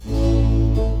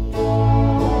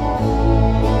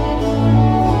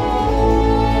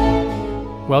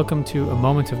Welcome to A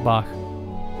Moment of Bach,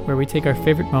 where we take our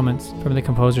favorite moments from the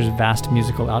composer's vast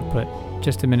musical output,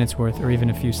 just a minute's worth or even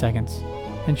a few seconds,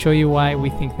 and show you why we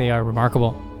think they are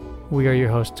remarkable. We are your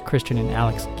hosts, Christian and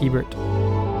Alex Giebert.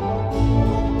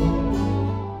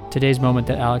 Today's moment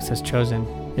that Alex has chosen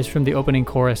is from the opening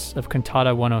chorus of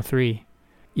Cantata 103,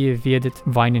 Ihr werdet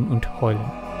weinen und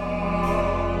heulen.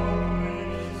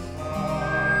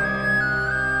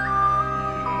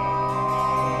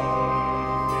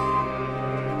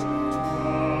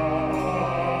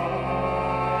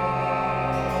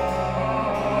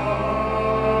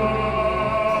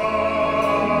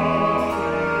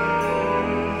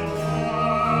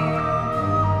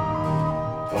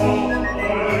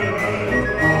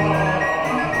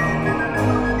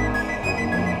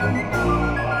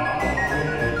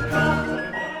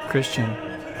 Christian,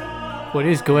 what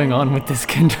is going on with this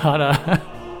cantata?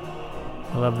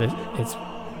 I love this. It's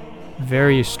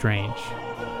very strange.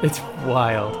 It's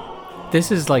wild.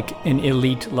 This is like an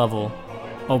elite level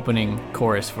opening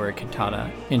chorus for a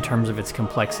cantata in terms of its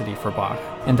complexity for Bach,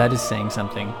 and that is saying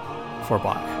something for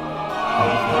Bach.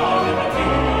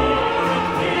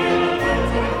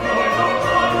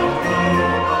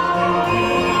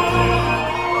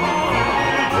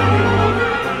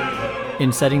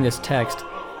 In setting this text,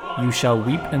 "You shall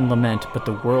weep and lament, but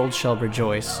the world shall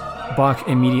rejoice," Bach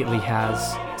immediately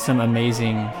has some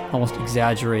amazing, almost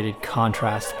exaggerated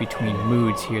contrast between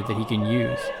moods here that he can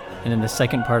use. And then the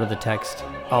second part of the text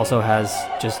also has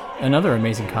just another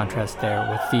amazing contrast there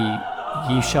with the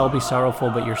 "Ye shall be sorrowful,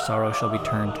 but your sorrow shall be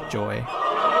turned to joy."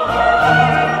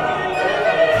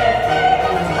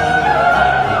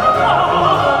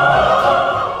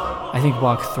 I think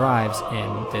Bach thrives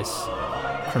in this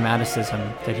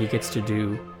chromaticism that he gets to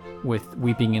do with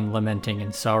weeping and lamenting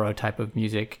and sorrow type of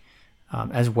music,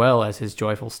 as well as his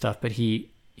joyful stuff, but he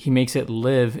makes it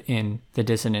live in the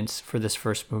dissonance for this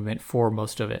first movement for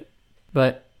most of it.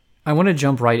 But I want to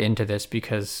jump right into this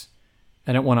because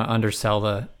I don't want to undersell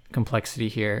the complexity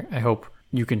here. I hope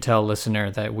you can tell,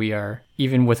 listener, that we are,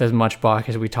 even with as much Bach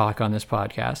as we talk on this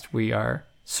podcast, we are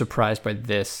surprised by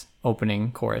this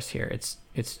opening chorus here.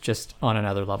 It's just on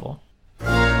another level.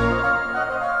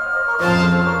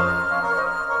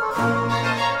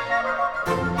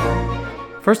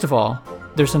 First of all,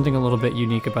 there's something a little bit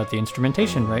unique about the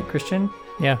instrumentation, right, Christian?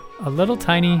 Yeah, a little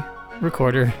tiny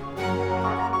recorder.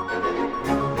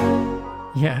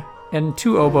 Yeah, and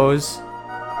two oboes.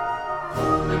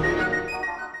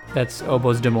 That's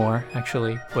oboes d'amore,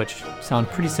 actually, which sound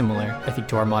pretty similar, I think,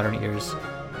 to our modern ears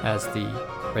as the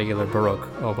regular Baroque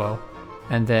oboe.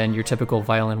 And then your typical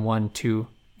violin 1-2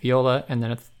 viola, and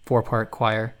then a 4-part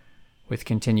choir with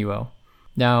continuo.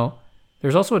 Now,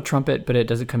 there's also a trumpet, but it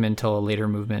doesn't come in until a later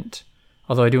movement.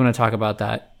 Although I do want to talk about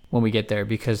that when we get there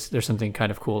because there's something kind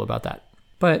of cool about that.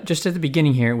 But just at the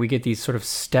beginning here, we get these sort of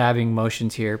stabbing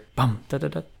motions here. Bum, da da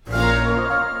da.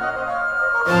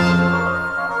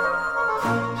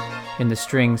 In the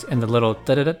strings, and the little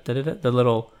da da da da da, the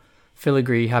little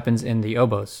filigree happens in the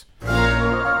oboes.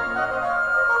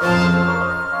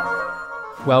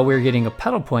 While we're getting a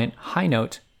pedal point high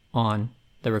note on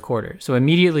the recorder. So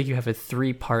immediately you have a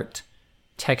 3-part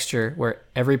texture where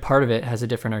every part of it has a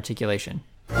different articulation.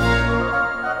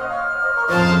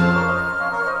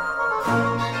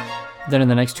 Then in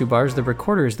the next 2 bars, the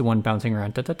recorder is the one bouncing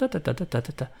around, da, da, da, da, da, da, da,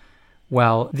 da,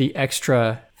 while the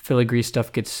extra filigree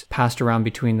stuff gets passed around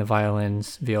between the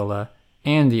violins, viola,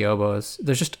 and the oboes.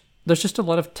 There's just a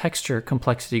lot of texture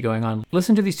complexity going on.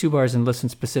 Listen to these 2 bars and listen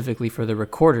specifically for the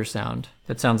recorder sound.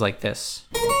 That sounds like this.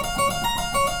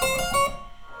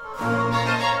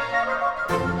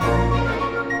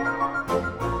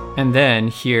 And then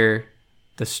hear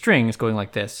the strings going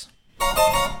like this.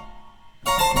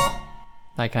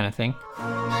 That kind of thing.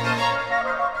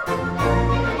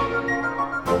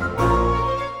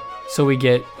 So we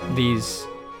get these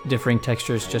differing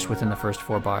textures just within the first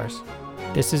 4 bars.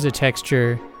 This is a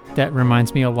texture that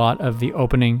reminds me a lot of the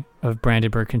opening of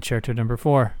Brandenburg Concerto No.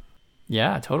 4.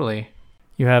 Yeah, totally.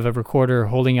 You have a recorder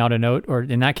holding out a note, or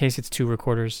in that case, it's 2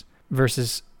 recorders,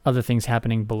 versus other things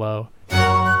happening below.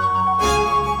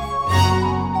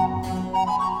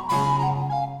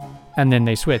 And then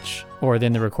they switch, or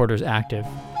then the recorder's active.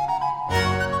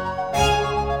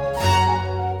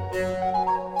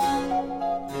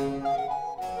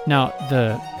 Now,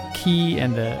 the key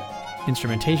and the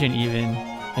instrumentation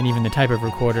and even the type of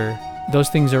recorder, those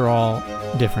things are all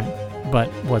different. But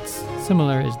what's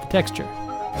similar is the texture.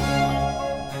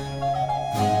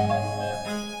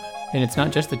 And it's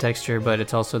not just the texture, but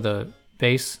it's also the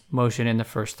bass motion in the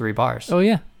first 3 bars. Oh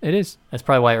yeah, it is. That's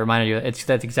probably why it reminded you. It's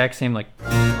that exact same like...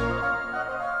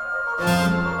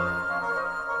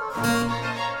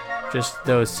 Just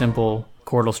those simple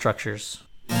chordal structures.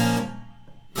 I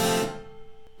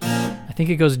think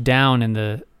it goes down in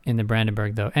the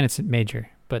Brandenburg though, and it's major,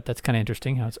 but that's kind of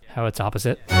interesting how it's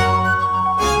opposite.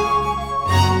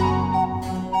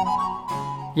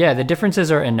 Yeah, the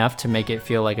differences are enough to make it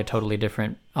feel like a totally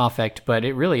different affect, but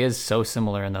it really is so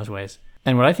similar in those ways.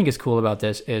 And what I think is cool about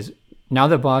this is now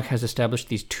that Bach has established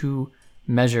these two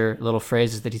measure little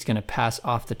phrases that he's going to pass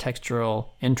off the textural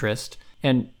interest,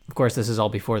 and of course this is all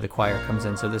before the choir comes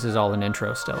in, so this is all an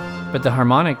intro still. But the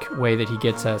harmonic way that he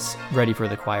gets us ready for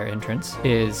the choir entrance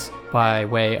is by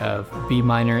way of B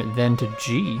minor, then to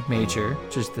G major,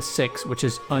 which is the 6, which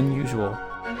is unusual.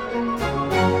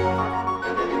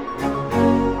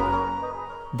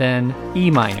 Then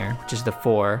E minor, which is the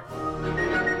 4.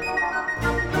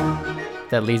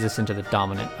 That leads us into the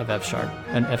dominant of F sharp,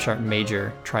 an F sharp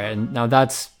major triad. Now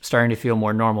that's starting to feel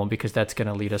more normal because that's going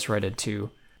to lead us right into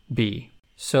B.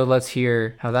 So let's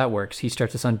hear how that works. He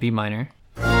starts us on B minor.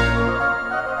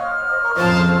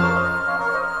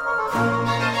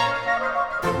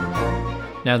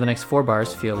 Now the next 4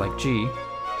 bars feel like G.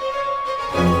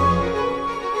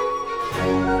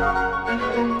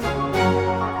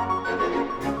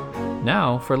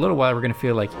 Now, for a little while, we're going to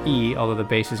feel like E, although the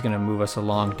bass is going to move us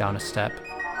along down a step.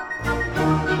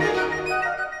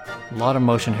 A lot of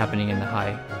motion happening in the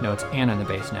high notes and in the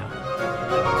bass now.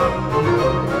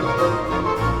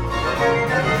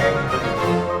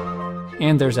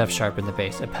 And there's F sharp in the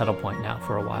bass, a pedal point now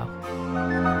for a while.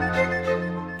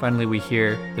 Finally, we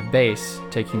hear the bass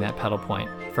taking that pedal point.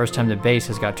 First time the bass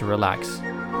has got to relax.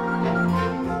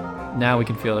 Now we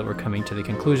can feel that we're coming to the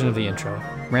conclusion of the intro,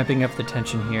 ramping up the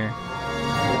tension here.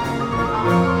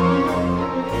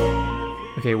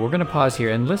 Okay, we're gonna pause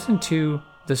here and listen to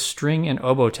the string and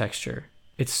oboe texture.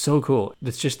 It's so cool.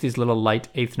 It's just these little light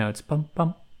eighth notes, bum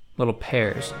bum, little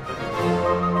pairs.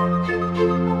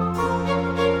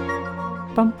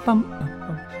 Bum bum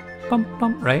bum bum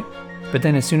bum, right? But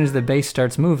then as soon as the bass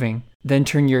starts moving, then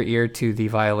turn your ear to the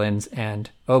violins and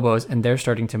oboes, and they're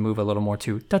starting to move a little more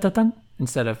to da-da-dun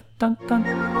instead of dun-dun.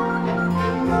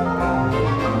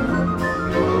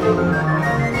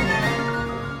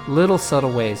 Little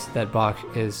subtle ways that Bach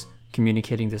is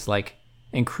communicating this like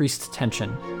increased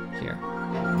tension here.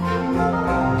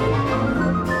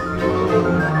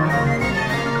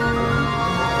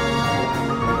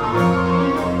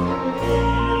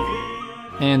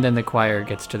 And then the choir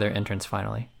gets to their entrance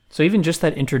finally. So even just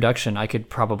that introduction, I could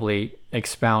probably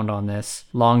expound on this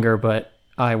longer, but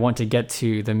I want to get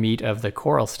to the meat of the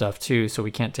choral stuff too, so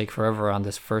we can't take forever on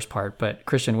this first part. But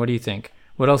Christian, what do you think?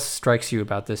 What else strikes you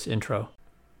about this intro?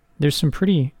 There's some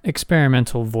pretty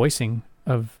experimental voicing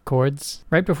of chords.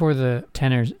 Right before the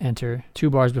tenors enter,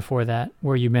 2 bars before that,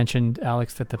 where you mentioned,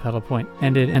 Alex, that the pedal point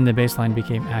ended and the bass line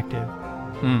became active.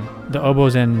 The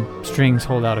oboes and strings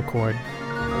hold out a chord.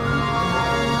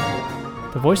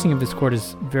 The voicing of this chord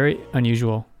is very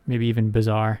unusual, maybe even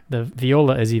bizarre. The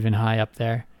viola is even high up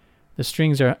there. The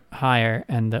strings are higher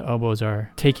and the oboes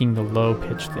are taking the low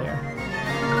pitch there.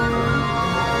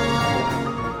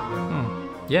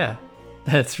 Yeah,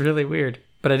 that's really weird.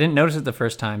 But I didn't notice it the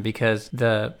first time because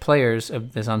the players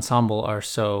of this ensemble are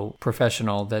so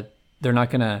professional that they're not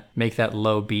going to make that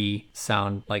low B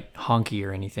sound like honky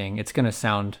or anything. It's going to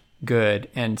sound good.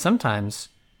 And sometimes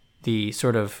the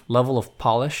sort of level of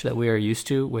polish that we are used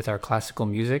to with our classical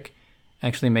music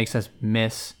actually makes us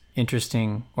miss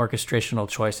interesting orchestrational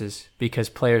choices because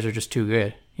players are just too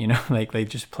good, you know, like they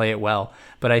just play it well.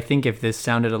 But I think if this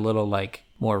sounded a little like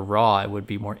more raw, it would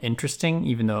be more interesting,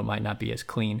 even though it might not be as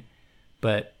clean.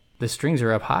 But the strings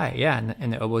are up high, yeah,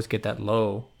 and the oboes get that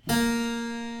low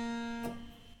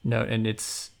note, and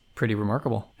it's pretty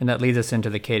remarkable. And that leads us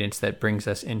into the cadence that brings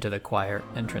us into the choir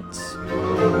entrance.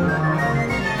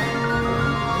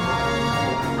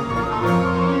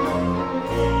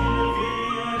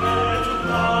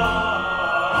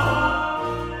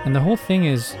 And the whole thing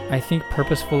is, I think,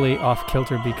 purposefully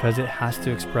off-kilter because it has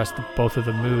to express both of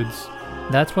the moods.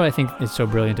 That's what I think is so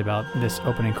brilliant about this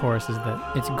opening chorus, is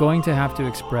that it's going to have to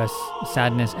express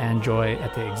sadness and joy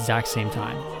at the exact same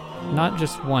time, not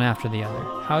just one after the other.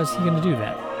 How is he going to do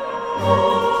that?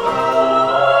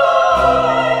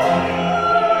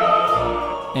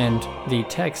 And the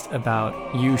text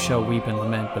about you shall weep and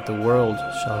lament, but the world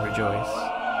shall rejoice.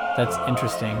 That's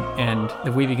interesting. And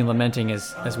the weeping and lamenting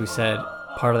is, as we said,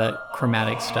 part of that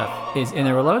chromatic stuff. And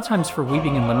there were a lot of times for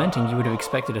weeping and lamenting, you would have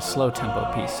expected a slow tempo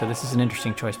piece. So this is an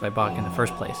interesting choice by Bach in the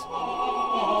first place.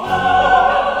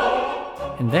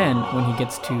 And then when he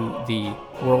gets to the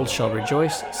world shall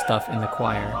rejoice stuff in the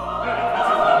choir,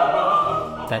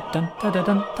 that dun da da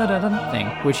dun da da dun thing,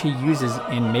 which he uses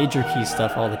in major key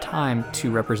stuff all the time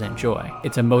to represent joy.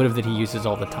 It's a motive that he uses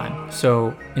all the time.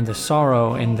 So in the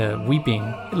sorrow, in the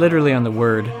weeping, literally on the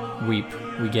word weep,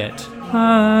 we get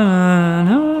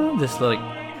this like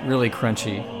really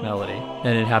crunchy melody,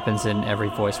 and it happens in every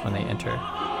voice when they enter.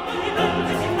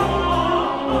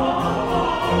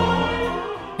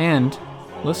 And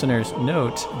listeners,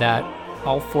 note that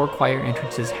all 4 choir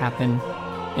entrances happen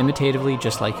imitatively,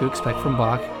 just like you expect from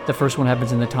Bach. The first one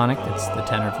happens in the tonic, that's the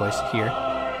tenor voice here.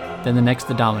 Then the next,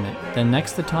 the dominant. Then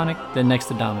next, the tonic. Then next,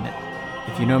 the dominant.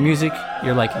 If you know music,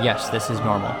 you're like, yes, this is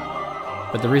normal.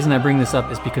 But the reason I bring this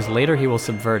up is because later he will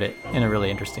subvert it in a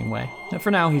really interesting way. And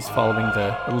for now, he's following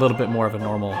a little bit more of a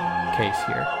normal case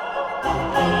here.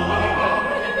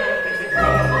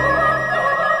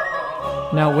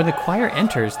 Now, when the choir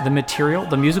enters,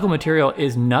 the musical material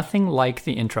is nothing like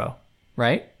the intro,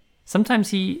 right? Sometimes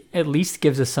he at least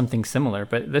gives us something similar,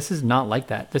 but this is not like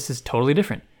that. This is totally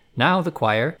different. Now the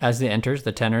choir, as it enters,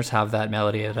 the tenors have that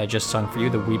melody that I just sung for you,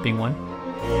 the weeping one.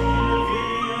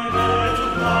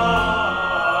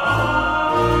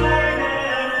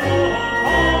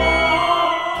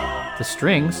 The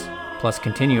strings, plus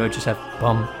continuo, just have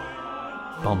bum,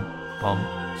 bum, bum,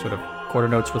 sort of quarter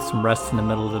notes with some rests in the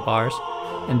middle of the bars.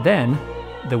 And then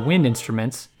the wind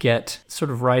instruments get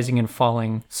sort of rising and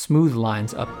falling smooth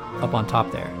lines up on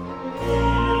top there.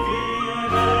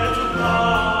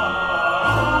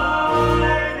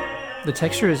 The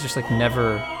texture is just like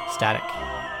never static.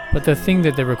 But the thing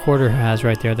that the recorder has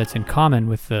right there that's in common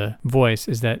with the voice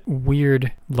is that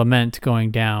weird lament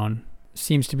going down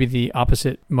seems to be the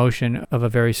opposite motion of a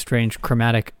very strange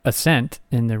chromatic ascent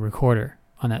in the recorder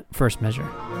on that first measure.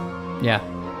 Yeah.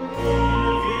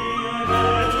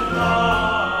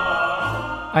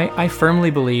 I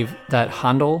firmly believe that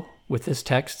Handel, with this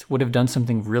text, would have done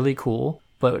something really cool,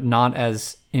 but not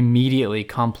as immediately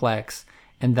complex,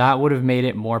 and that would have made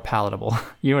it more palatable.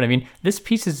 You know what I mean? This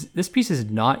piece is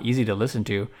not easy to listen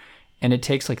to, and it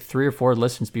takes like 3 or 4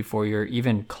 listens before you're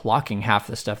even clocking half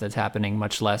the stuff that's happening,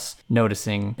 much less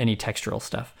noticing any textural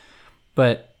stuff.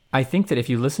 But I think that if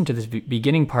you listen to this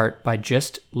beginning part by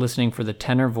just listening for the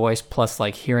tenor voice plus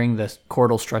like hearing the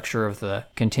chordal structure of the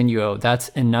continuo, that's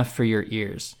enough for your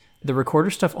ears. The recorder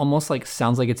stuff almost like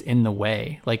sounds like it's in the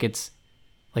way, like it's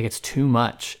too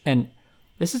much. And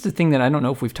this is the thing that I don't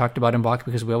know if we've talked about in Bach,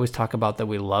 because we always talk about that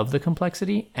we love the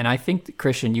complexity. And I think,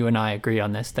 Christian, you and I agree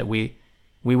on this, that we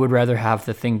would rather have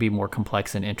the thing be more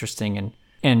complex and interesting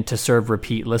and to serve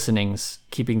repeat listenings,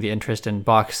 keeping the interest, in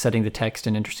Bach setting the text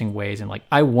in interesting ways. And like,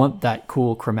 I want that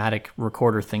cool chromatic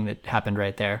recorder thing that happened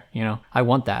right there. You know, I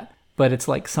want that. But it's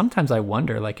like, sometimes I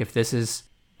wonder, like, if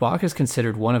Bach is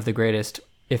considered one of the greatest,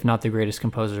 if not the greatest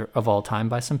composer of all time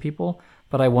by some people.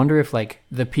 But I wonder if like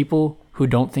the people who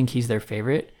don't think he's their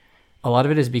favorite, a lot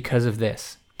of it is because of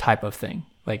this type of thing.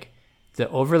 Like the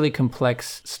overly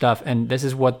complex stuff. And this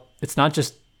is what, it's not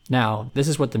just now, this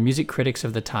is what the music critics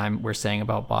of the time were saying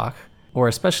about Bach, or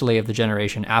especially of the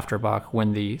generation after Bach,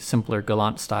 when the simpler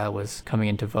galant style was coming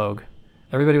into vogue.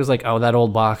 Everybody was like, oh, that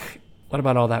old Bach, what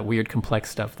about all that weird complex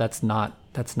stuff? That's not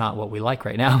what we like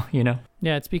right now, you know?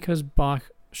 Yeah, it's because Bach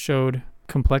showed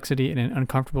complexity in an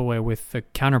uncomfortable way with the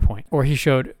counterpoint. Or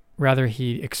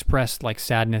he expressed like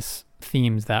sadness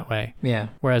themes that way. Yeah.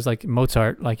 Whereas like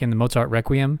Mozart, like in the Mozart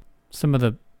Requiem, some of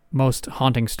the most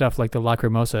haunting stuff like the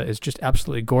Lacrimosa is just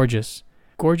absolutely gorgeous.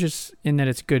 Gorgeous in that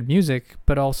it's good music,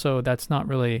 but also that's not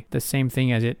really the same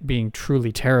thing as it being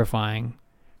truly terrifying,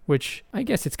 which I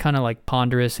guess it's kind of like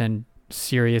ponderous and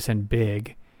serious and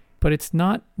big, but it's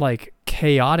not like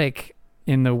chaotic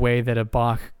in the way that a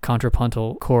Bach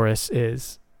contrapuntal chorus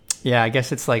is. Yeah, I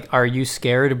guess it's like, are you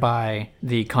scared by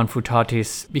the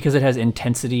Confutatis because it has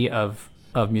intensity of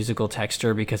musical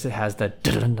texture, because it has that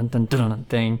dun-dun-dun-dun-dun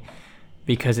thing,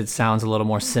 because it sounds a little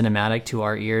more cinematic to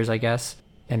our ears, I guess,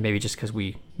 and maybe just because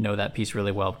we know that piece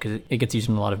really well because it gets used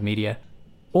in a lot of media?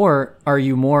 Or are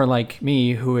you more like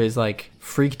me, who is like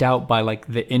freaked out by like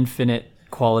the infinite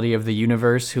quality of the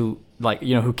universe, who like,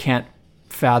 you know, who can't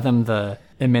fathom the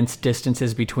immense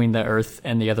distances between the Earth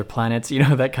and the other planets, you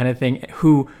know, that kind of thing,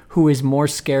 who is more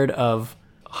scared of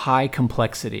high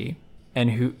complexity,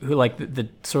 and who like the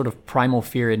sort of primal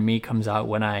fear in me comes out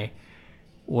I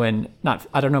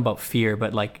don't know about fear,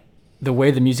 but like the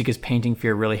way the music is painting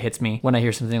fear really hits me when I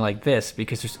hear something like this,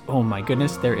 because there's, oh my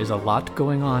goodness, there is a lot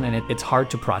going on, and it's hard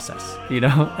to process, you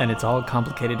know, and it's all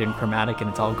complicated and chromatic, and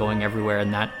it's all going everywhere,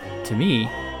 and that to me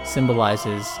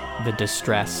symbolizes the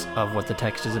distress of what the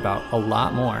text is about a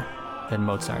lot more than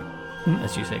Mozart,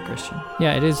 as you say, Christian.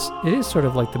 Yeah, it is sort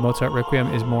of like the Mozart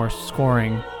Requiem is more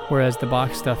scoring, whereas the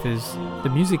Bach stuff is, the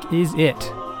music is it.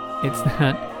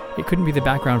 it couldn't be the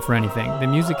background for anything. The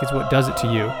music is what does it to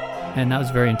you. And that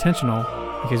was very intentional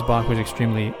because Bach was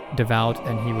extremely devout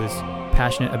and he was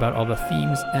passionate about all the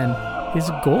themes. And his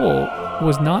goal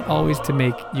was not always to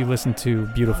make you listen to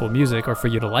beautiful music or for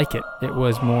you to like it. It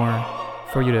was more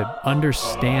for you to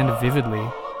understand vividly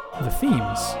the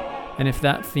themes. And if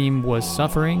that theme was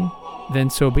suffering, then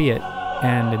so be it.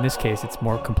 And in this case, it's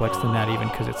more complex than that even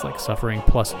because it's like suffering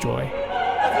plus joy.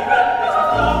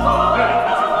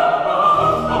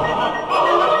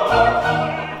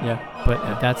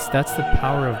 But that's the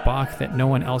power of Bach that no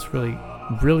one else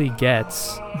really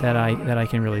gets that I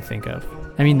can really think of.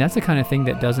 I mean, that's the kind of thing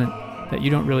that you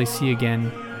don't really see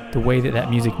again, the way that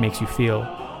music makes you feel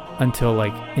until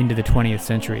like into the 20th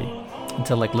century.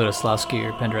 Until like Lutoslawski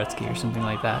or Penderecki or something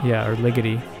like that. Yeah, or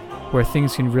Ligeti, where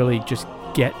things can really just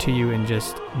get to you and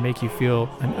just make you feel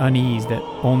an unease that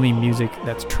only music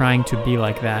that's trying to be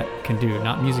like that can do.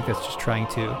 Not music that's just trying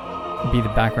to be the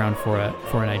background for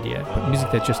an idea, but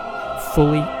music that just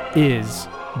fully is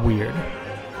weird.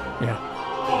 Yeah.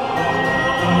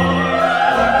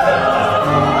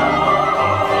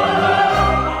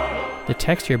 The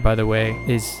text here, by the way,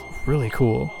 is really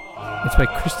cool. It's by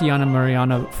Christiana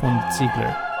Mariana von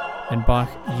Ziegler, and Bach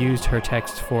used her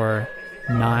text for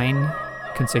 9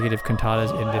 consecutive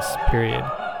cantatas in this period.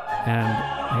 And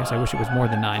I guess I wish it was more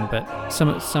than 9, but some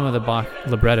of the Bach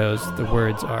librettos, the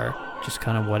words are just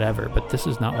kind of whatever, but this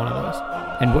is not one of those.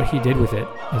 And what he did with it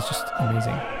is just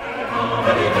amazing.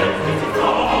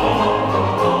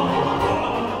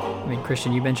 I mean,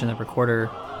 Christian, you mentioned the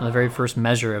recorder on the very first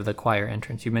measure of the choir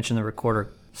entrance. You mentioned the recorder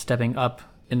stepping up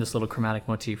in this little chromatic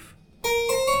motif.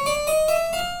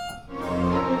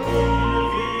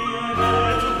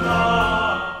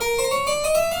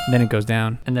 Then it goes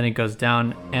down. And then it goes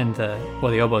down, and the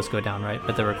oboes go down, right?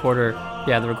 But the recorder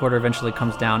eventually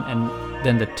comes down, and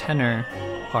then the tenor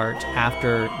part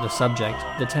after the subject,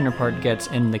 the tenor part gets,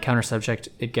 in the counter subject,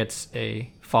 it gets a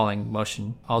falling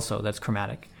motion also that's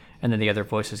chromatic. And then the other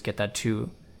voices get that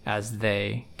too as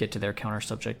they get to their counter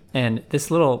subject. And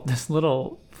this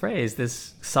little phrase,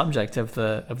 this subject of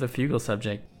the fugal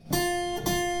subject,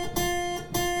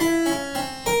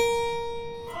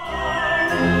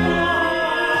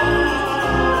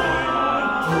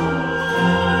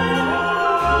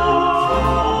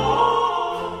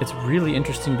 it's really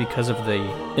interesting because of the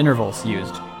intervals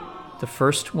used. The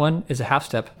first one is a half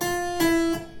step,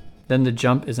 then the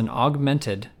jump is an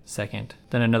augmented second,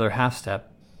 then another half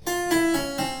step,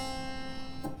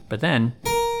 but then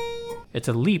it's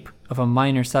a leap of a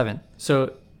minor seventh.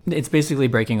 So it's basically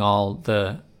breaking all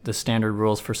the standard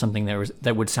rules for something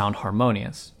that would sound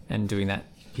harmonious, and doing that,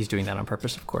 he's doing that on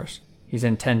purpose, of course. He's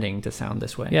intending to sound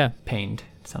this way. Yeah.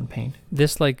 Sound pained.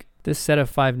 This set of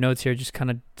 5 notes here just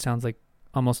kind of sounds like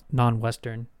almost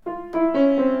non-Western.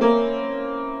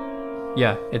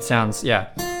 Yeah, it sounds, yeah.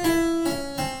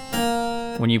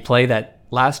 When you play that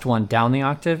last one down the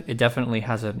octave, it definitely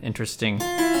has an interesting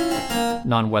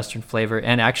non-Western flavor.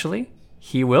 And actually,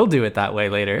 he will do it that way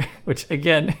later, which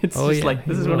again, it's this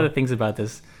is one of the things about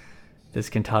this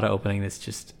cantata opening that's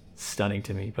just stunning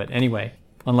to me. But anyway,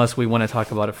 unless we want to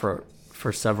talk about it for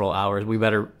several hours, we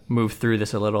better move through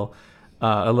this a little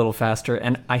faster.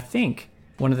 And I think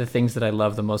one of the things that I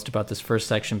love the most about this first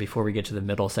section before we get to the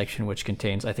middle section, which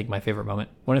contains, I think, my favorite moment.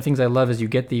 One of the things I love is you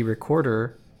get the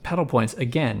recorder pedal points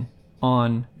again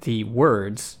on the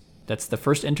words. That's the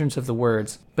first entrance of the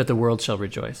words, but the world shall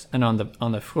rejoice. And on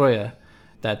the Freue,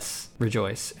 that's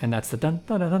rejoice. And that's the dun,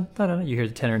 dun, dun, dun, dun, dun. You hear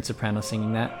the tenor and soprano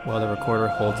singing that while the recorder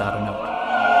holds out a note.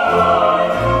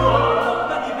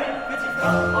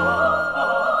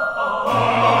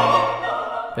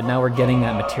 But now we're getting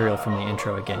that material from the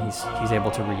intro again. He's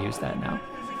able to reuse that now.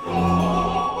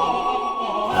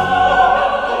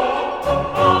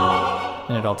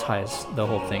 And it all ties the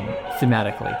whole thing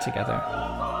thematically together.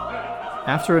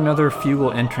 After another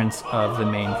fugal entrance of the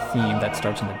main theme that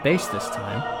starts in the bass this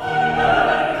time,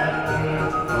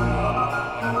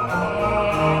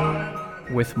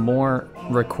 with more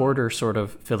recorder sort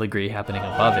of filigree happening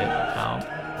above it now.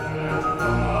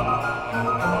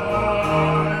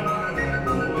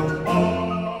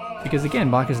 Because again,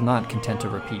 Bach is not content to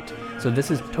repeat. So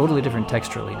this is totally different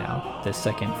texturally now, this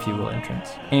second fugal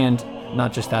entrance. And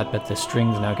not just that, but the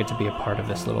strings now get to be a part of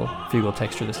this little fugal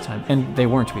texture this time. And they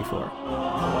weren't before.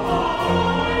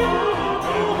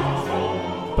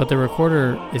 But the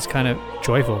recorder is kind of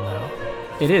joyful now.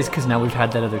 It is, because now we've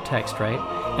had that other text, right?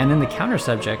 And then the counter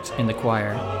subject in the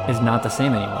choir is not the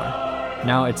same anymore.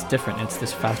 Now it's different. It's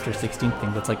this faster 16th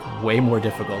thing that's like way more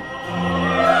difficult.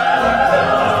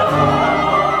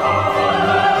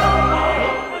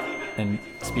 And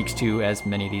speaks to, as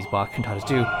many of these Bach cantatas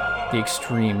do, the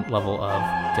extreme level of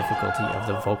difficulty of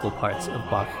the vocal parts of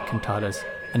Bach cantatas.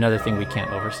 Another thing we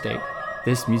can't overstate.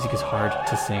 This music is hard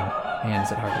to sing. Man,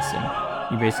 is it hard to sing.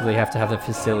 You basically have to have the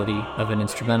facility of an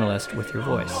instrumentalist with your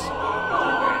voice.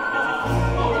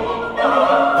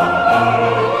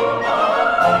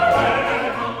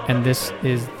 And this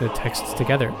is the texts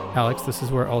together. Alex, this is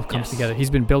where it all comes together. He's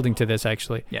been building to this,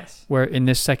 actually. Yes. Where in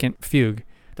this second fugue,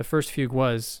 the first fugue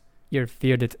was, Ihr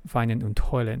werdet weinen und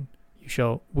heulen. You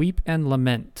shall weep and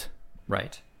lament.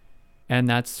 Right. And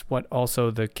that's what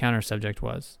also the counter subject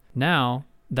was. Now,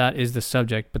 that is the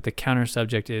subject, but the counter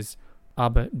subject is,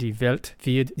 aber die Welt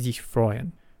wird sich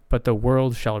freuen. But the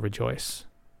world shall rejoice.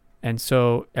 And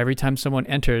so every time someone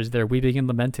enters, they're weeping and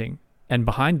lamenting. And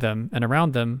behind them and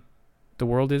around them, the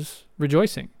world is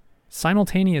rejoicing.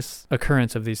 Simultaneous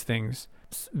occurrence of these things.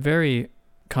 It's very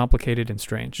complicated and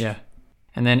strange. Yeah.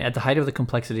 And then at the height of the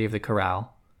complexity of the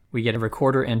chorale, we get a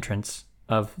recorder entrance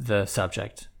of the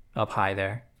subject up high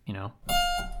there, you know.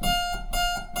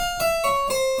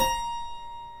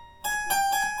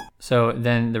 So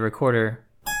then the recorder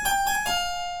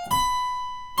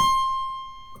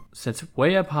sits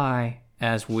way up high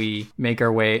as we make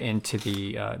our way into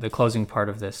the closing part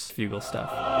of this fugal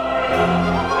stuff.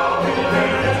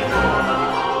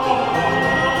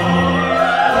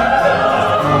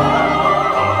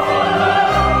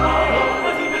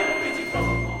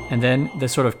 And then the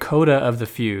sort of coda of the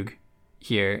fugue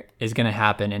here is going to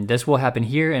happen, and this will happen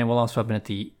here, and it will also happen at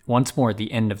once more at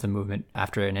the end of the movement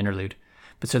after an interlude.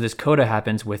 But so this coda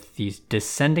happens with these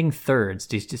descending thirds,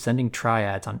 these descending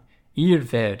triads on Ihr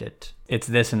werdet. It's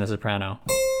this in the soprano.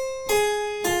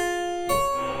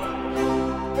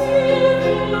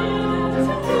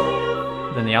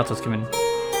 Then the altos come in.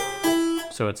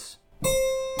 So it's...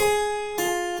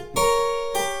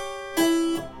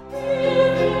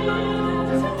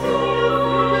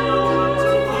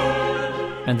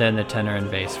 And then the tenor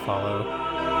and bass follow.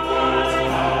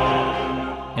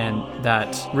 And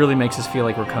that really makes us feel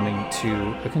like we're coming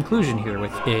to a conclusion here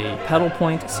with a pedal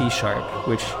point C sharp,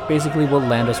 which basically will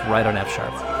land us right on F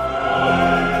sharp.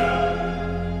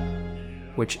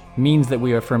 Which means that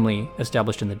we are firmly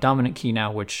established in the dominant key now,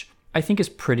 which I think is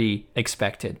pretty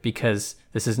expected because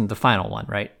this isn't the final one,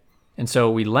 right? And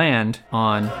so we land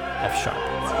on F sharp.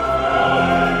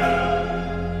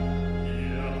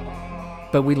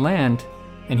 But we land,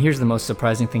 and here's the most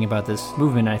surprising thing about this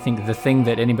movement, I think the thing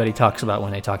that anybody talks about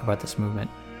when they talk about this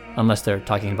movement, unless they're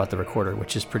talking about the recorder,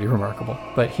 which is pretty remarkable.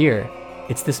 But here,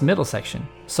 it's this middle section,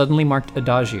 suddenly marked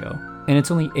Adagio, and it's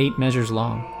only 8 measures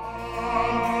long.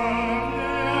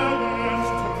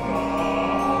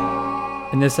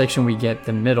 In this section, we get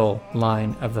the middle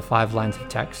line of the 5 lines of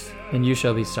text, and you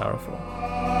shall be sorrowful.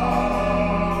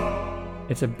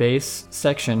 It's a bass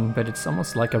section, but it's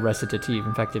almost like a recitative.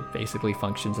 In fact, it basically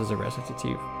functions as a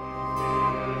recitative.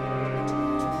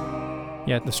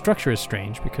 Yeah, the structure is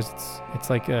strange because it's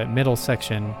like a middle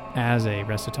section as a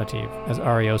recitative, as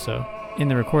arioso. In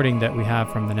the recording that we have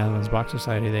from the Netherlands Bach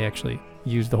Society, they actually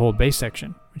use the whole bass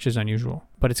section, which is unusual.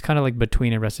 But it's kind of like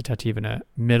between a recitative and a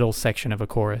middle section of a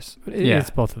chorus. It's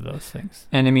both of those things.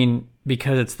 And I mean,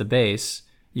 because it's the bass,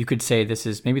 you could say this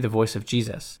is maybe the voice of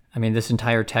Jesus. I mean, this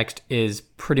entire text is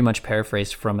pretty much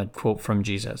paraphrased from a quote from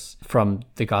Jesus, from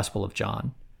the Gospel of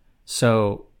John.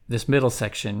 So this middle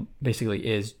section basically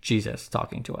is Jesus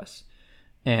talking to us.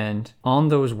 And on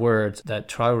those words, that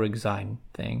traurig sein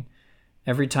thing,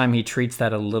 every time he treats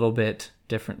that a little bit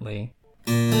differently.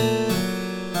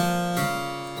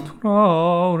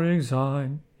 Traurig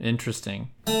sein. Interesting.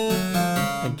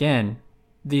 Again,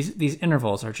 these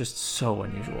intervals are just so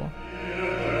unusual.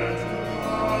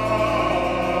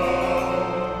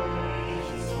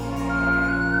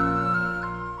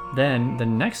 Then the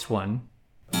next one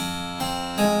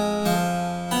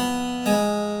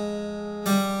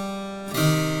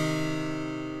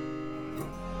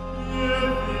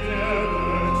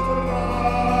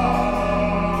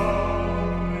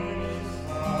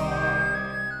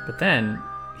but then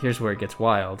here's where it gets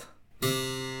wild.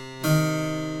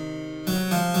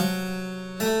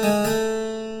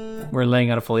 We're laying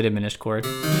out a fully diminished chord.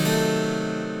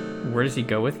 Where does he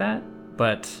go with that?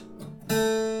 But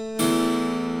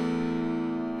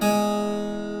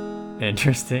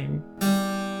interesting.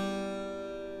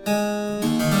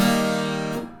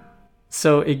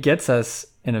 So it gets us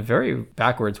in a very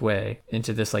backwards way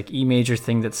into this like E major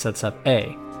thing that sets up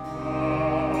A.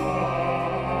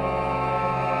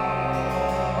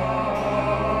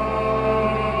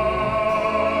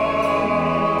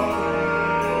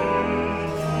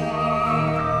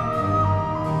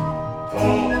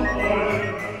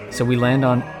 So we land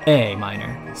on A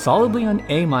minor, solidly on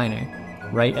A minor,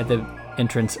 right at the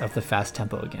entrance of the fast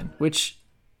tempo again, which,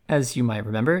 as you might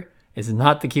remember, is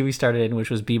not the key we started in,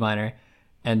 which was B minor,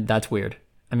 and that's weird.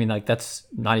 I mean, like, that's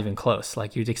not even close.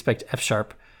 Like, you'd expect F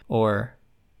sharp or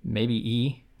maybe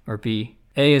E or B.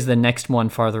 A is the next one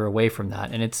farther away from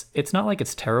that, and it's not like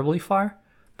it's terribly far,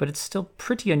 but it's still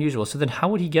pretty unusual. So then how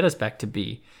would he get us back to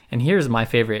B? And here's my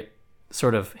favorite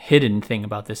sort of hidden thing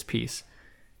about this piece,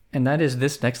 and that is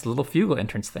this next little fugal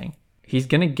entrance thing. He's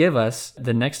going to give us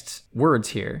the next words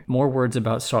here, more words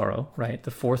about sorrow, right?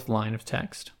 The fourth line of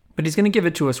text. But he's going to give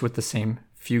it to us with the same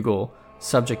fugal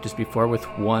subject as before, with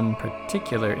one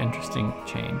particular interesting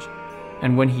change.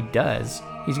 And when he does,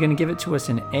 he's going to give it to us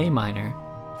in A minor.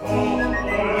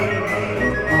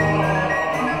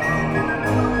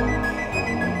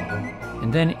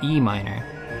 And then E minor.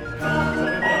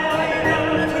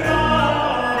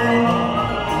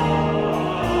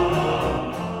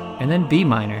 And then B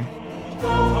minor.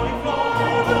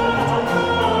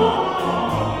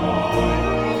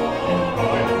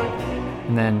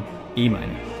 And then E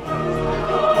minor.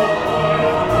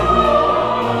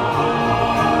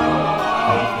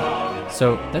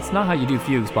 So that's not how you do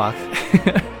fugues, Bach.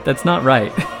 That's not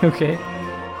right, okay?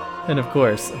 And of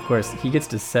course, he gets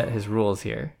to set his rules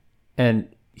here. And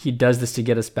he does this to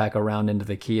get us back around into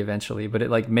the key eventually, but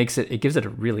it gives it a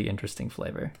really interesting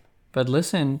flavor. But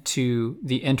listen to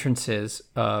the entrances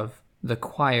of the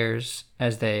choirs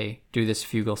as they do this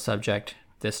fugal subject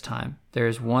this time. There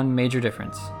is one major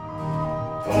difference.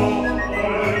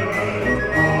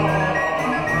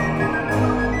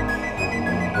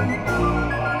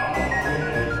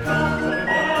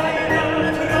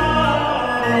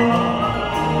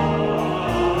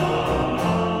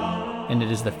 And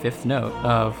it is the fifth note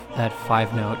of that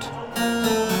 5-note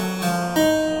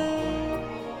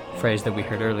phrase that we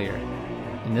heard earlier.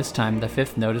 And this time the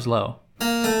fifth note is low.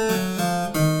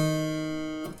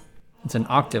 It's an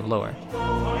octave lower.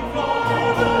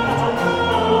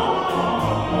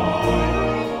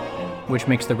 Which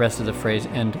makes the rest of the phrase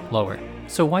end lower.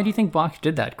 So why do you think Bach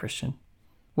did that, Christian?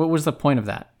 What was the point of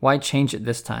that? Why change it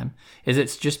this time? Is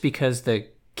it just because the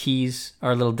keys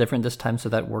are a little different this time, so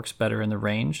that works better in the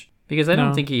range? Because I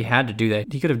don't think he had to do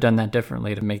that. He could have done that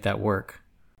differently to make that work.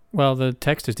 Well, the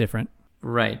text is different.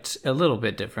 Right, a little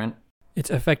bit different. It's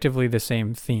effectively the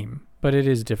same theme, but it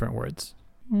is different words.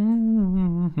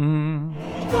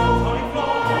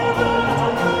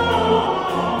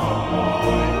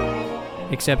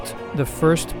 Except the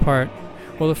first part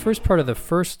of the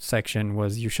first section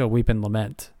was "You shall weep and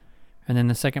lament," and then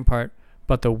the second part,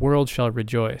 "But the world shall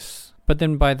rejoice." But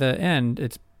then by the end,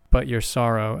 it's "But your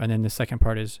sorrow," and then the second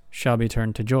part is "Shall be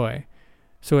turned to joy."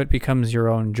 So it becomes your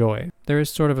own joy. There is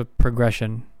sort of a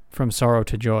progression from sorrow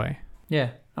to joy.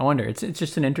 Yeah, I wonder. It's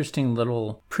just an interesting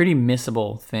little, pretty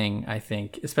missable thing, I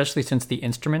think, especially since the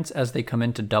instruments, as they come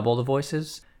in to double the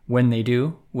voices, when they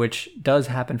do, which does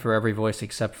happen for every voice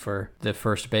except for the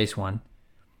first bass one.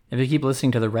 If you keep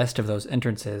listening to the rest of those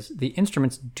entrances, the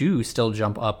instruments do still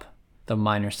jump up the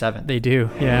minor seventh. They do,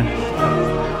 yeah.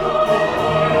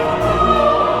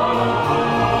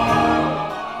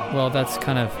 Well, that's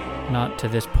kind of not to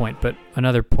this point, but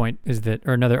another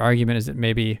argument is that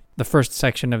maybe the first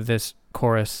section of this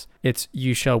chorus, it's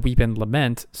 "You shall weep and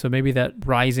lament," so maybe that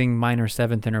rising minor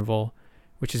seventh interval,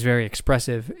 which is very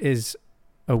expressive, is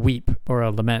a weep or a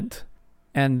lament.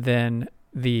 And then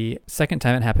the second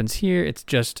time it happens here, it's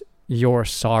just "your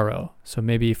sorrow." So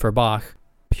maybe for Bach,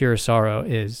 pure sorrow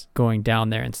is going down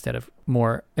there instead of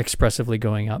more expressively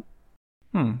going up.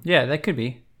 Yeah, that could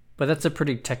be. But that's a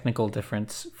pretty technical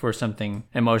difference for something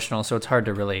emotional, so it's hard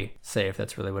to really say if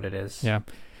that's really what it is. Yeah.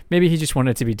 Maybe he just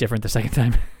wanted it to be different the second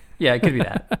time. Yeah, it could be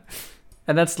that.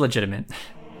 And that's legitimate,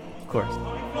 of course.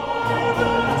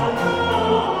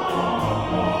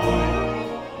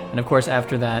 And of course,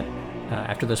 after that,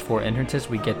 after those four entrances,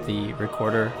 we get the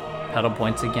recorder pedal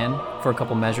points again for a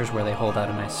couple measures where they hold out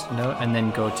a nice note and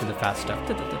then go to the fast stuff.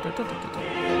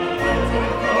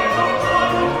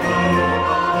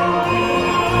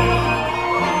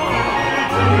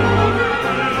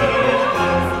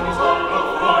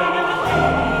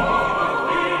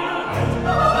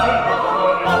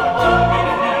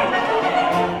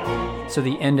 So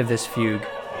the end of this fugue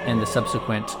and the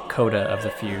subsequent coda of the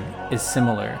fugue is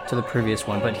similar to the previous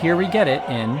one, but here we get it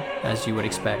in, as you would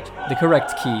expect, the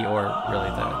correct key, or really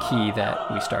the key that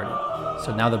we started.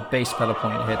 So now the bass pedal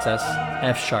point hits us,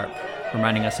 F sharp,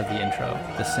 reminding us of the intro.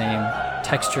 The same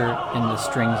texture in the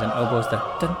strings and oboes, the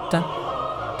dun dun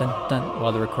dun dun,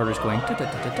 while the recorder's going dun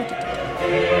dun dun dun dun dun.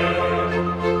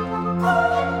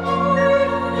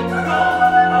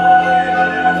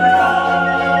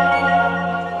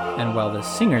 And while the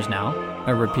singers now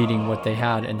are repeating what they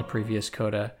had in the previous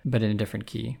coda, but in a different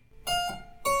key.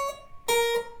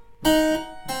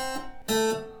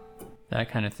 That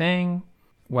kind of thing,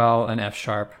 while an F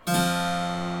sharp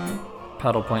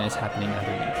pedal point is happening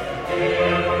underneath.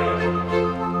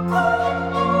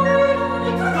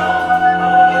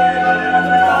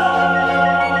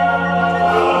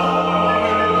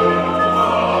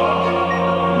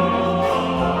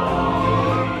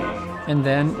 And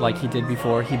then, like he did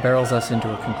before, he barrels us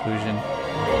into a conclusion.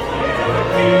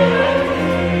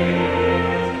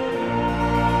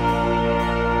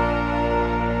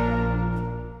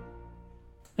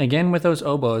 Again with those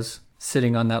oboes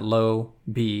sitting on that low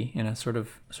B in a sort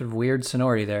of weird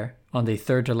sonority there on the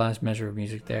third to last measure of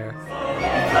music there.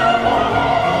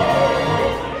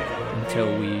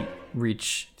 Until we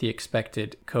reach the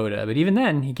expected coda. But even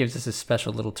then, he gives us a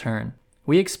special little turn.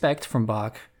 We expect from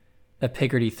Bach a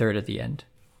pickardy third at the end,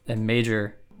 a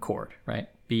major chord, right?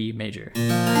 B major.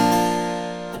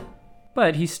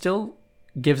 But he still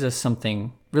gives us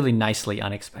something really nicely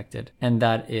unexpected, and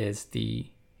that is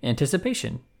the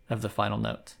anticipation of the final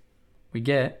note. We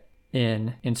get,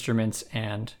 in instruments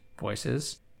and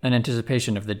voices, an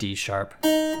anticipation of the D sharp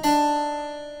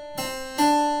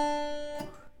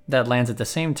that lands at the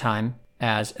same time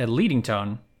as a leading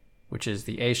tone, which is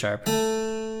the A sharp,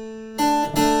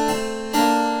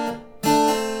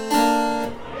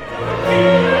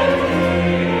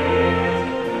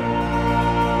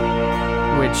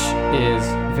 which is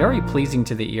very pleasing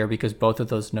to the ear because both of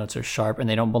those notes are sharp and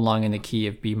they don't belong in the key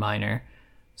of B minor.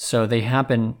 So they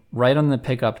happen right on the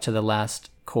pickup to the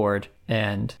last chord,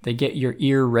 and they get your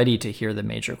ear ready to hear the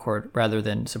major chord rather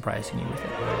than surprising you with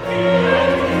it.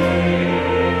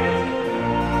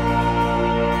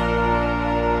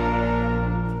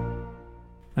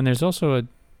 And there's also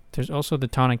the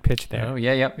tonic pitch there. Oh,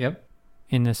 yeah, yep.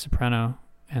 In the soprano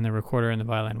and the recorder and the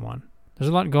violin one. There's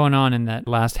a lot going on in that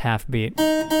last half beat.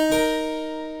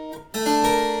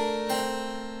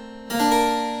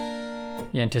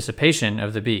 The anticipation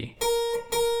of the B,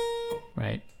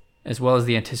 right? As well as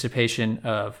the anticipation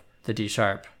of the D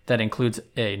sharp. That includes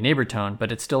a neighbor tone,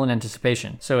 but it's still an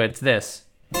anticipation. So it's this.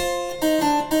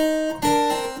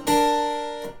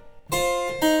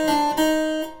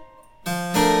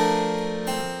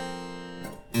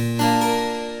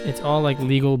 It's all like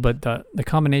legal, but the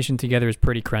combination together is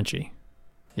pretty crunchy.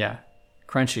 Yeah,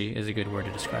 crunchy is a good word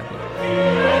to describe it.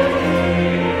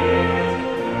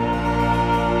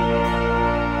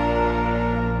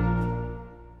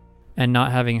 And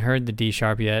not having heard the D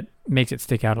sharp yet makes it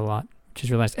stick out a lot, which is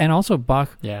really nice. And also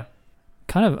Bach,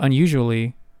 kind of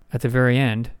unusually, at the very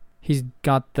end, he's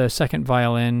got the second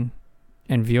violin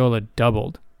and viola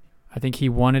doubled. I think he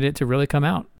wanted it to really come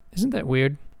out. Isn't that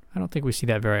weird? I don't think we see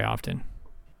that very often.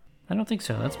 I don't think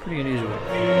so. That's pretty unusual.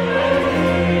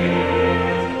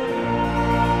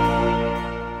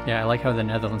 Yeah, I like how the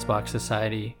Netherlands Bach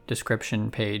Society description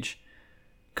page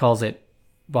calls it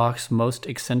Bach's most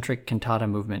eccentric cantata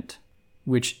movement,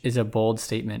 which is a bold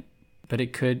statement, but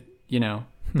it could,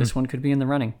 this one could be in the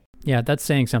running. Yeah, that's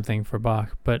saying something for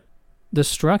Bach, but the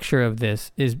structure of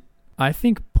this is, I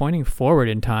think, pointing forward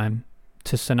in time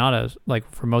to sonatas like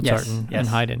for Mozart and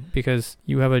Haydn, because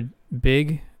you have a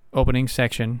big opening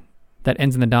section that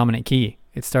ends in the dominant key.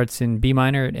 It starts in B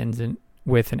minor, it ends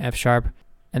with an F sharp,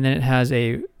 and then it has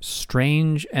a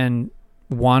strange and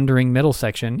wandering middle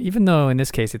section, even though in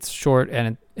this case it's short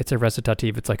and it's a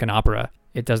recitative, it's like an opera.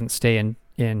 It doesn't stay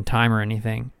in time or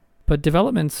anything. But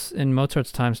developments in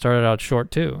Mozart's time started out short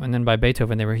too, and then by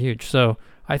Beethoven they were huge. So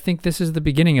I think this is the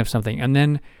beginning of something, and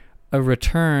then a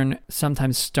return,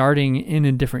 sometimes starting in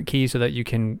a different key so that you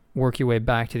can work your way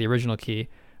back to the original key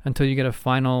until you get a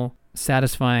final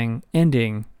satisfying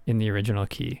ending in the original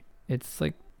key. It's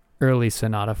like early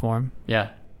sonata form.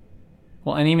 Yeah.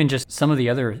 Well, and even just some of the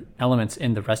other elements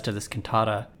in the rest of this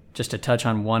cantata, just to touch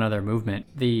on one other movement,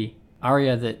 the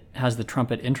aria that has the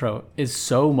trumpet intro is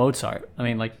so Mozart. I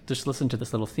mean, like, just listen to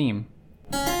this little theme.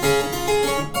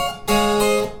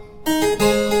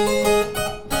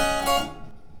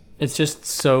 It's just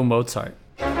so Mozart.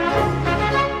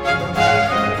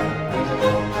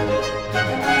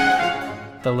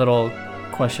 The little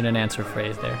question and answer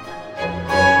phrase there.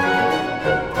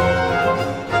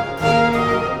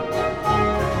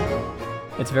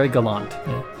 It's very gallant.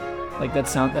 Yeah. Like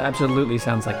that absolutely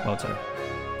sounds like Mozart.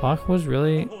 Bach was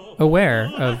really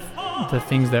aware of the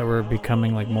things that were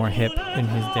becoming like more hip in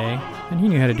his day, and he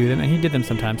knew how to do them, and he did them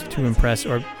sometimes to impress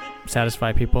or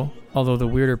satisfy people. Although the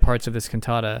weirder parts of this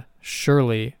cantata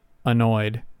surely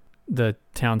annoyed the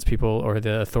townspeople or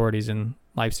the authorities in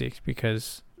Leipzig,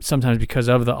 sometimes because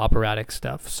of the operatic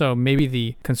stuff. So maybe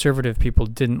the conservative people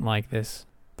didn't like this,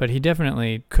 but he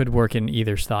definitely could work in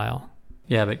either style.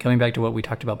 Yeah, but coming back to what we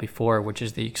talked about before, which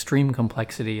is the extreme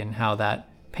complexity and how that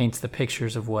paints the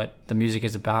pictures of what the music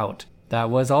is about, that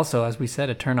was also, as we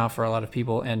said, a turnoff for a lot of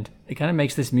people, and it kind of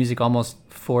makes this music almost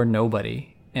for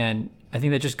nobody. And I think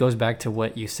that just goes back to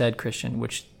what you said, Christian,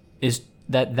 which is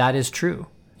that is true.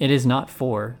 It is not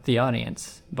for the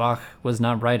audience. Bach was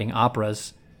not writing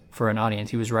operas for an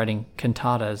audience. He was writing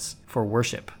cantatas for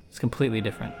worship. It's completely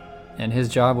different. And his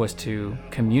job was to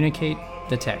communicate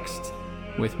the text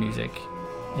with music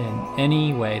in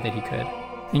any way that he could.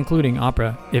 Including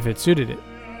opera, if it suited it.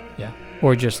 Yeah.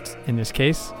 Or just, in this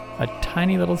case, a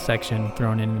tiny little section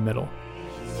thrown in the middle.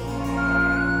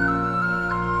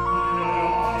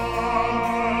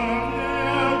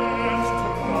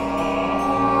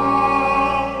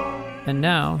 And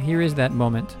now, here is that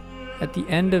moment, at the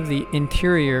end of the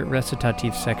interior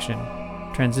recitative section,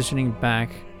 transitioning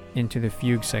back into the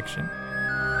fugue section.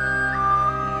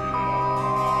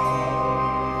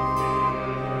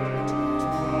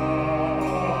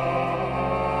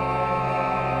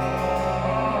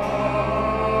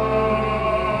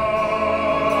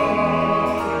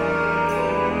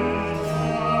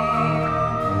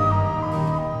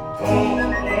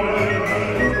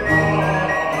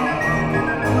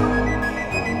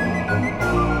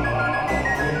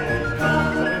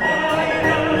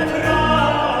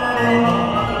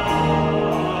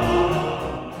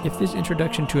 If this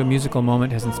introduction to a musical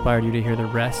moment has inspired you to hear the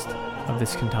rest of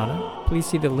this cantata, please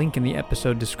see the link in the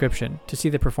episode description to see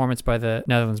the performance by the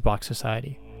Netherlands Bach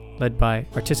Society, led by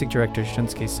Artistic Director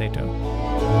Shunsuke Sato.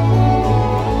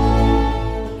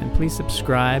 And please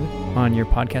subscribe on your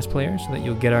podcast player so that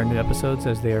you'll get our new episodes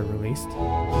as they are released.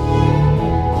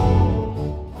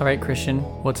 All right, Christian,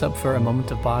 what's up for A Moment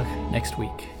of Bach next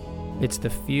week? It's the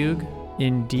Fugue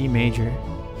in D major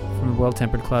from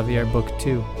Well-Tempered Clavier Book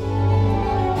 2.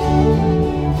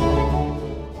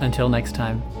 Until next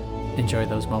time, enjoy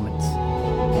those moments.